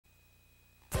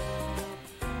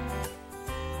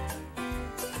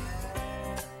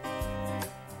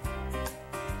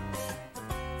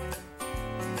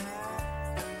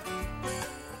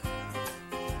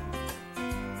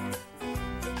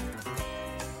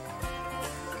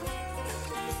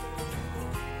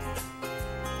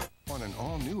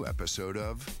all-new episode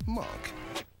of Monk.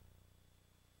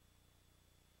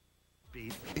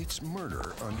 It's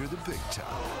murder under the big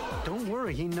top. Don't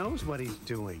worry, he knows what he's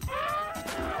doing.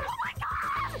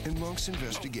 And Monk's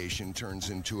investigation turns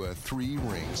into a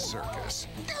three-ring circus.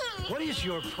 What is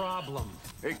your problem?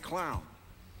 Hey, clown,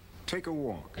 take a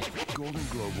walk. Golden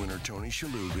Globe winner Tony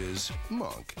Shalhoub is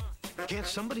Monk. Can't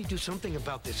somebody do something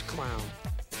about this clown?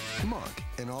 Monk,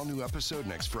 an all-new episode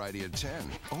next Friday at 10,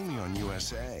 only on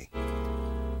USA.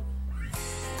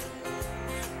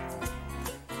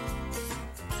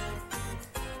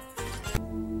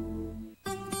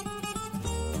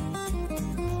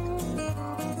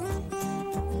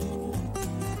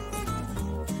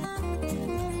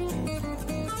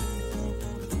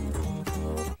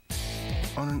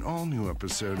 On an all-new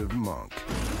episode of Monk.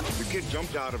 The kid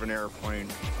jumped out of an airplane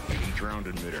and he drowned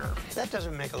in midair. That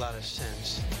doesn't make a lot of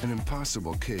sense. An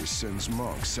impossible case sends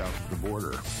Monk south of the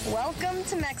border. Welcome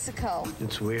to Mexico.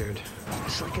 It's weird.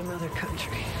 It's like another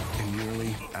country. And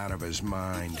nearly out of his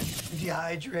mind.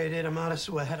 Dehydrated, I'm out of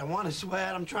sweat. I want to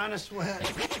sweat, I'm trying to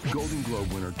sweat. Golden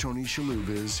Globe winner Tony Shalhoub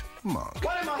is Monk.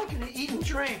 What am I going to eat and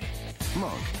drink?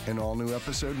 Monk, an all-new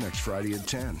episode next Friday at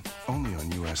 10, only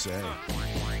on USA.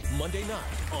 Monday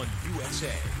night on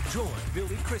USA. Join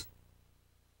Billy Chris.